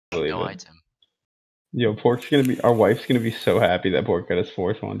it. item. Yo, Pork's gonna be. Our wife's gonna be so happy that Pork got his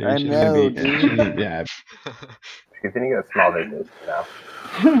fourth one, dude. I know, dude. She's gonna be happy. She's gonna get a small vacation now.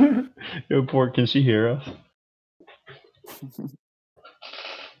 Yo, Pork, can she hear us?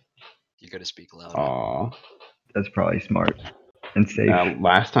 You gotta speak louder. Aw. That's probably smart and safe.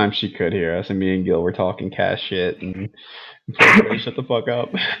 Last time she could hear us, and me and Gil were talking cash shit, and Pork said, shut the fuck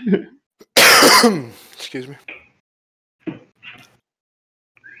up. Excuse me.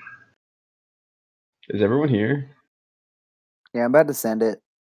 Is everyone here? Yeah, I'm about to send it.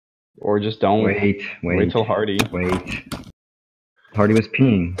 Or just don't Wait till Hardy. Wait. Hardy was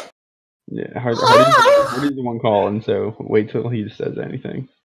peeing. Yeah, Hardy's the one calling, so wait till he says anything.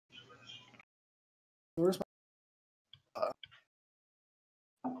 Where's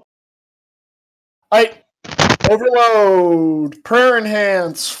my... Overload! Prayer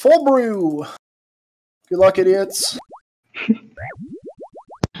enhance! Full brew! Good luck, idiots.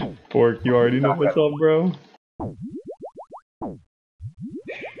 Pork, you already know what's up, bro.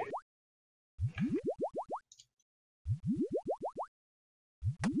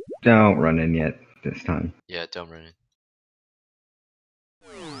 Don't run in yet this time. Yeah, don't run in.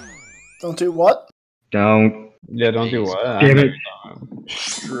 Don't do what? Don't. Yeah, don't do what? Damn it.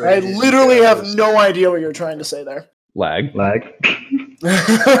 I literally have no idea what you're trying to say there. Lag. Lag.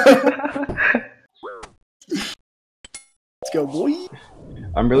 Let's go, boy.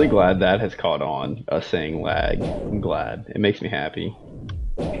 I'm really glad that has caught on, us saying lag. I'm glad. It makes me happy.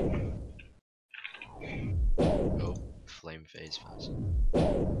 Oh, flame phase fast.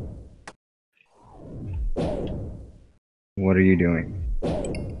 What are you doing?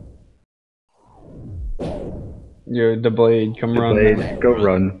 Yo, the blade, come run. Blade, go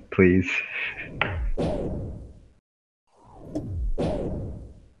run, please.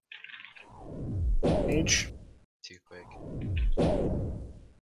 H. Too quick.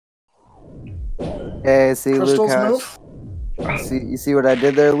 Hey, see, Crystal's Luke, you see what I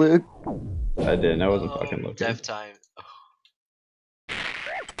did there, Luke? I didn't. I wasn't fucking looking. Death time.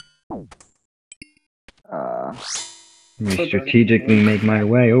 Let me strategically make my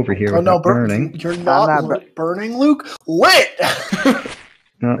way over here without burning. You're not burning, Luke? Lit!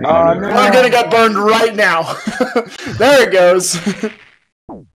 No, I'm gonna get burned right now. There it goes.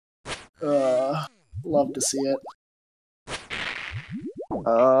 Love to see it.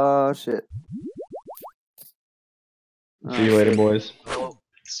 Oh, shit. See you later, boys. Oh,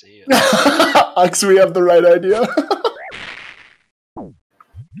 see ya. Ox, we have the right idea.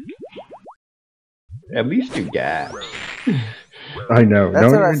 At least do gas. I know. That's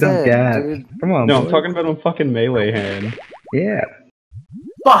Don't what I even said, gas. dude. Come on, No, boys. I'm talking about a fucking melee hand. Yeah.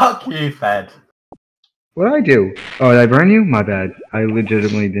 Fuck you, Fed. What'd I do? Oh, did I burn you? My bad. I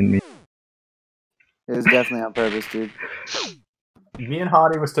legitimately didn't mean. It was definitely on purpose, dude. Me and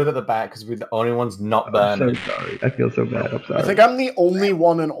Hardy were stood at the back because we're the only ones not I'm burning. so sorry. I feel so bad. I'm sorry. I think I'm the only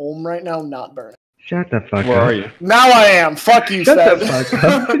one in Ulm right now not burning. Shut the fuck Where up. are you? Now I am. Fuck you, Shut Fed. the fuck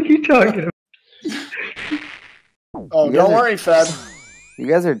up. What are you talking about? Oh, You don't guys are- worry, Fed. You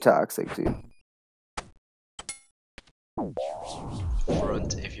guys are toxic, dude.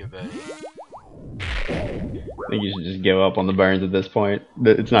 Front if you're burning. I think you should just give up on the burns at this point.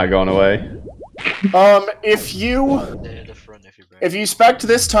 It's not going away. If you They're the front if you're burning. if you spec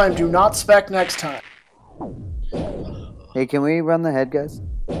this time, do not spec next time. Hey, can we run the head, guys?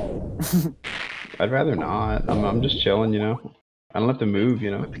 I'd rather not. I'm just chilling, you know. I don't have to move,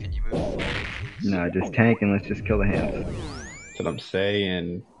 you know. Can you move forward, please? No, just tank and let's just kill the hands. That's what I'm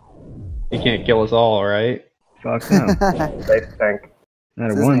saying. He can't kill us all, right? Fuck no. Safe tank. Not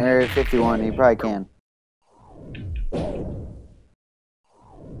This a is one. Area 51. You probably can.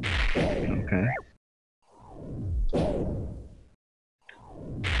 Okay.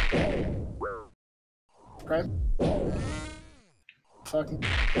 Okay. Fucking.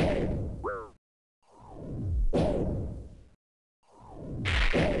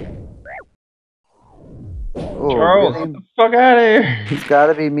 Oh, Charles, really? get the fuck out of here! It's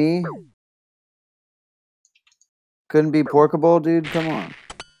gotta be me. Couldn't be Porkable, dude. Come on.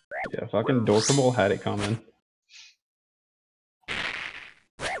 Yeah, fucking Dorkable had it coming.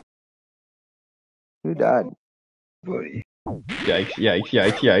 Who died? Buddy. Yikes, yikes,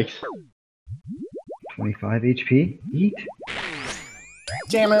 yikes, yikes. 25 HP? Eat?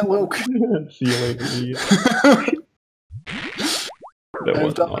 Damn it, Luke. See you later, idiot. That I've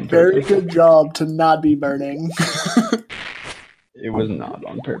wasn't done a on very purpose. good job to not be burning. It was not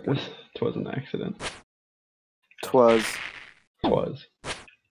on purpose. It was an accident. Twas. It was.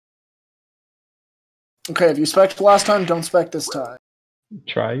 Okay, if you spec'd last time, don't spec this time.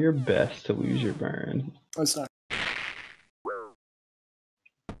 Try your best to lose your burn. That's not.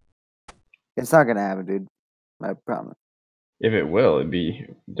 It's not gonna happen, dude. I promise. If it will, it'd be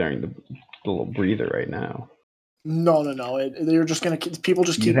during the little breather right now. No. They're just gonna people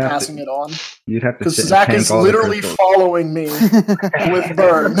just keep You'd have to- passing it on You'd have to because sit and Zach tank is all the literally crystals. following me with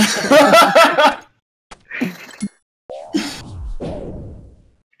burn.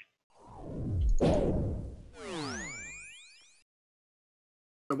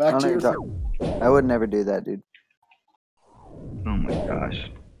 Go back to your. I would never do that, dude. Oh my gosh.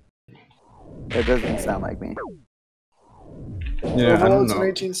 That doesn't sound like me. Yeah, I don't Overloads in know.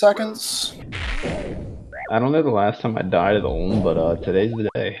 18 seconds. I don't know the last time I died at the Ulm, but today's the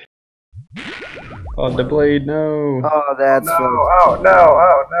day. Oh, the blade, no. Oh, that's fucked. Oh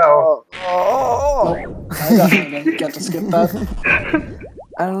no! Oh. I definitely didn't get to skip that.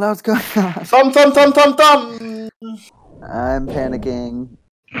 I don't know what's going on. Thumb. I'm panicking.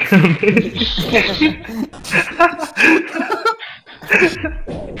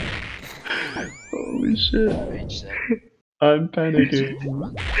 Holy shit. Rage set. I'm panicking.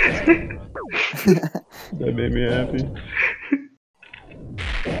 Run. That made me happy.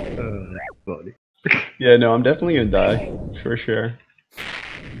 That's funny. Yeah, no, I'm definitely gonna die. For sure.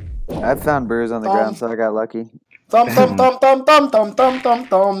 I found brews on the ground, so I got lucky. Thumb. Is that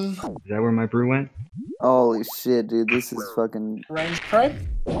where my brew went? Holy shit, dude. This is fucking Range prey.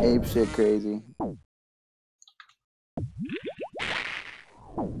 ape shit crazy.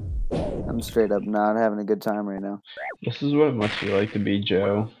 I'm straight up not having a good time right now. This is what it must feel like to be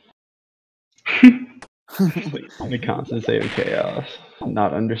Joe. Like, in a constant state of chaos.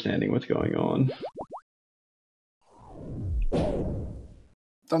 Not understanding what's going on.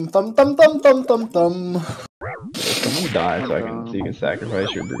 Thumb. Someone die so you can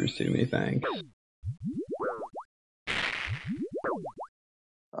sacrifice your brews to me, thanks.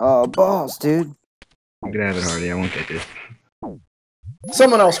 Oh, balls, dude. You can have it, Hardy. I won't get this.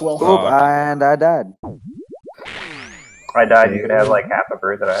 Someone else will. Oh, and I died. I died. You could have like half a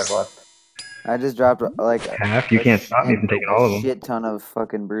brew that I have left. I just dropped like Half? You can't stop me from taking all of them. shit ton of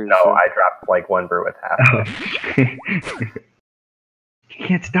fucking brews. No, so- I dropped like one brew with half. You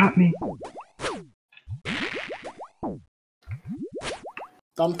can't stop me.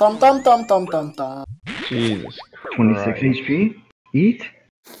 Thumb. Jesus 26 Christ. HP? Eat?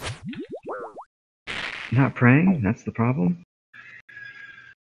 Not praying? That's the problem?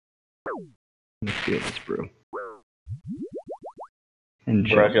 Let's steal this brew. And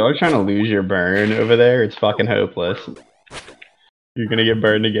Bro, if y'all are trying to lose your burn over there, it's fucking hopeless. You're gonna get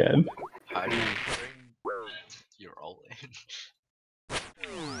burned again. How do you bring your all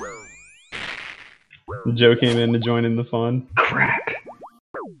in? Joe came in to join in the fun. crap.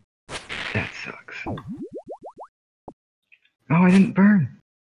 That sucks. Oh, I didn't burn.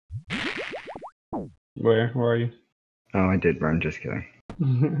 Where are you? Oh, I did burn. Just kidding.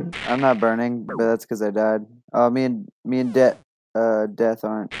 I'm not burning, but that's because I died. Oh, me and Death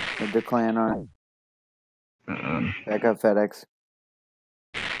aren't. The clan aren't. Back up, FedEx.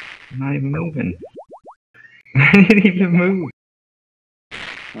 I'm not even moving. I didn't even move. I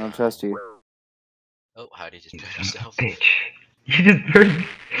don't trust you. Oh, how did you You do son of a yourself? bitch. You just burned.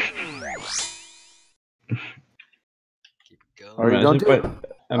 Keep it going. Or you don't do it.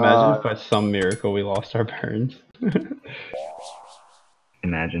 Imagine if by some miracle we lost our burns.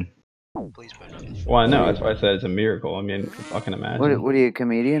 Imagine. Please burn up. Well, no, that's why I said it's a miracle. I mean, fucking imagine. What are you, a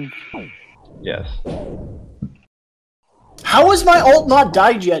comedian? Yes. How has my ult not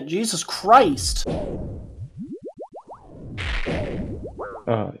died yet? Jesus Christ.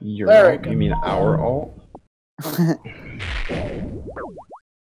 Your There alt? You mean our alt?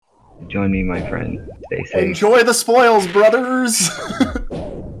 Join me, my friend. Stay safe. Enjoy the spoils, brothers.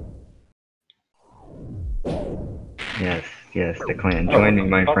 Yes, the clan. Join me,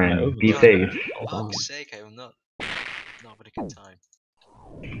 my friend. Be safe. For fuck's sake, I am not having a good time.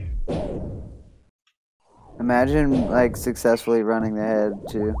 Imagine like successfully running the head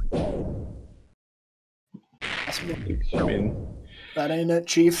too. I mean, That ain't it,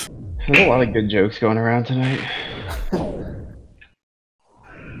 Chief. there's a lot of good jokes going around tonight.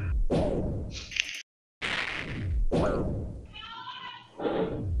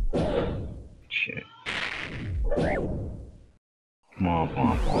 Shit. Womp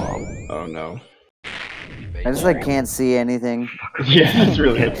womp womp. Oh no. I just like can't see anything. Yeah, that's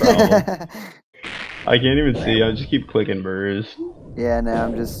really the problem. I can't even see. I just keep clicking burrs. Yeah, no,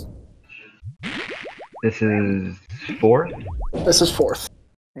 I'm just. This is 4th? This is 4th.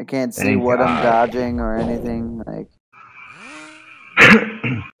 I can't see Thank what I'm God. dodging or anything. Like,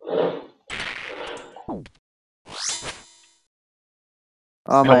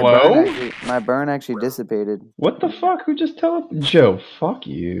 oh my burn actually dissipated. What the fuck? Who just teleported? Joe, fuck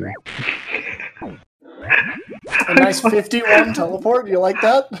you. A nice 51 teleport. You like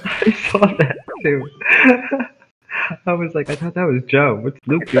that? I saw that too. I was like, I thought that was Joe. What's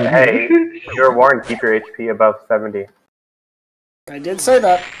Luke doing? Hey, here? you're warned, keep your HP above 70. I did say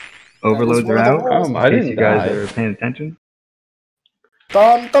that. Overloads one are of the out. rules. In I case didn't you guys die. are paying attention.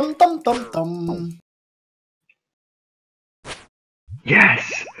 Dum dum dum dum dum.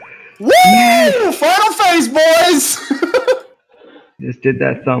 Yes! Woo! Yes! Final phase, boys! Just did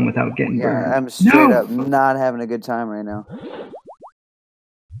that thumb without getting Yeah, burned. I'm straight No! up not having a good time right now.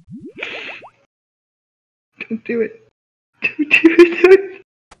 Don't do it. Don't do it.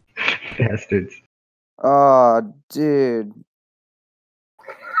 Bastards. Oh, dude.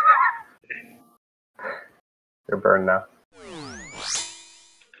 You're burned now.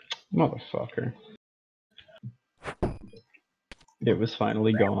 Motherfucker. It was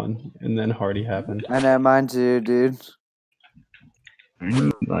finally gone, and then Hardy happened. I know mine too, dude. I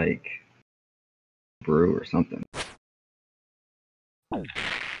need, like, brew or something.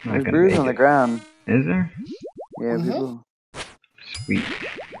 There's brews on the ground. Is there? Yeah, Mhm. people. Sweet.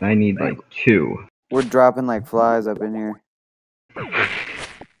 I need, like, 2. We're dropping like flies up in here.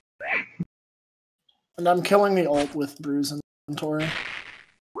 And I'm killing the ult with brews in inventory.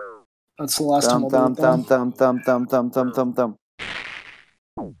 That's the last time Thumb, I'll do it thumb, then. thumb, thumb, thumb, thumb, thumb, thumb, thumb.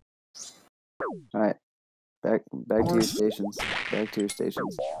 Alright. Back to your stations. Back to your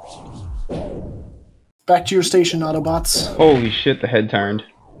stations. Back to your station, Autobots. Holy shit, the head turned.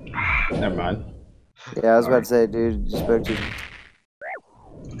 Never mind. Yeah, I was about to say, dude, just back to.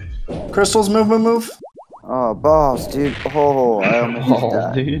 Crystals, move. Oh, balls, dude. Oh, I almost just Balls,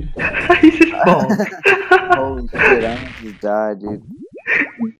 died. dude. He's just balls. Holy shit, I almost just died, dude.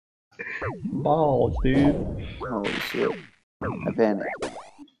 Balls, dude. Holy shit. I panicked.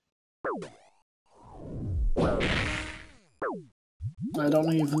 I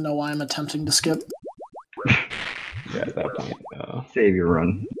don't even know why I'm attempting to skip. Yeah, at that point, Save your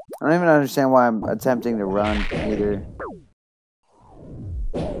run. I don't even understand why I'm attempting to run either.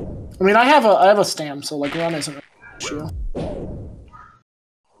 I mean, I have a stam, so like run isn't an issue.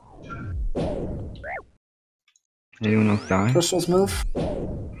 Anyone else die? Crystals, move.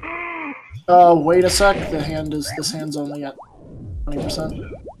 Wait a sec. This hand's only at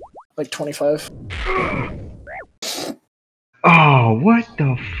 20%, like 25. Oh, what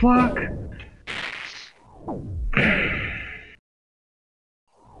the fuck?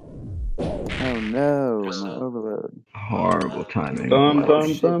 Oh no, my overload. Horrible timing. Thumb, Oh thumb,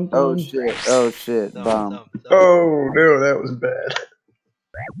 shit. thumb, Oh thumb. shit. Oh shit. Bomb. Oh no, that was bad.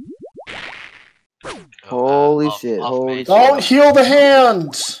 Holy shit, holy mage. shit. Don't heal the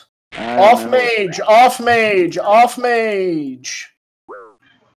hand! I Off don't know. mage! Off mage! Off mage!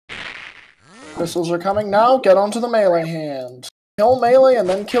 Crystals are coming now. Get onto the melee hand. Kill melee and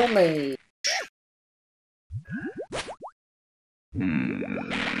then kill mage.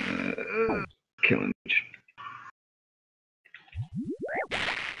 Killing.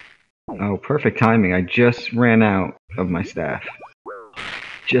 Oh, perfect timing. I just ran out of my staff.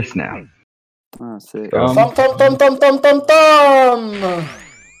 Just now. Oh, sick. Um, Thumb, thumb, thumb, thumb, thumb, thumb, thumb!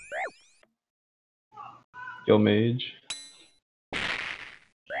 Kill mage.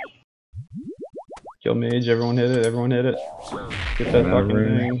 Kill mage, everyone hit it, everyone hit it. Get that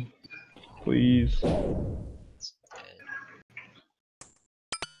fucking thing. Please.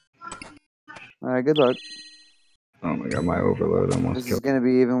 Alright, good luck. Oh my god, my overload almost This is killed. gonna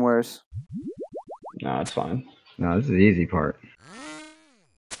be even worse. Nah, it's fine. No, this is the easy part.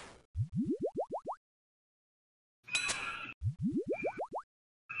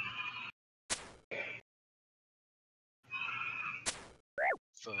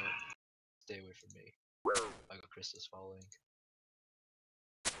 Fuck. Stay away from me. I got crystals falling.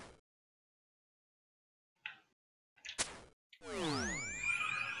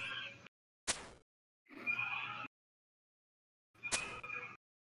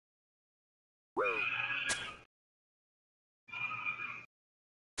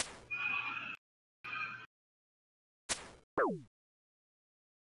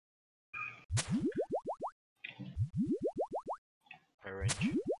 High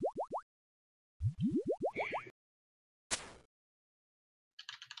range.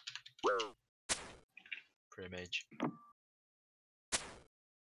 Pre-mage.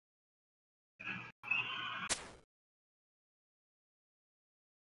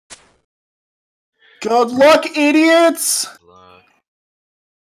 Good luck, idiots! Luck.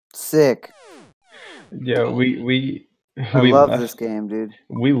 Sick. Yeah, we I we love left, this game, dude.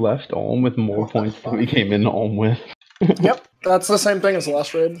 We left Ulm with more points than we came in Ulm with. Yep, that's the same thing as the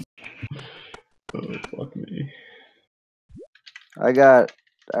last raid. Oh, fuck me. I got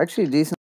actually decent.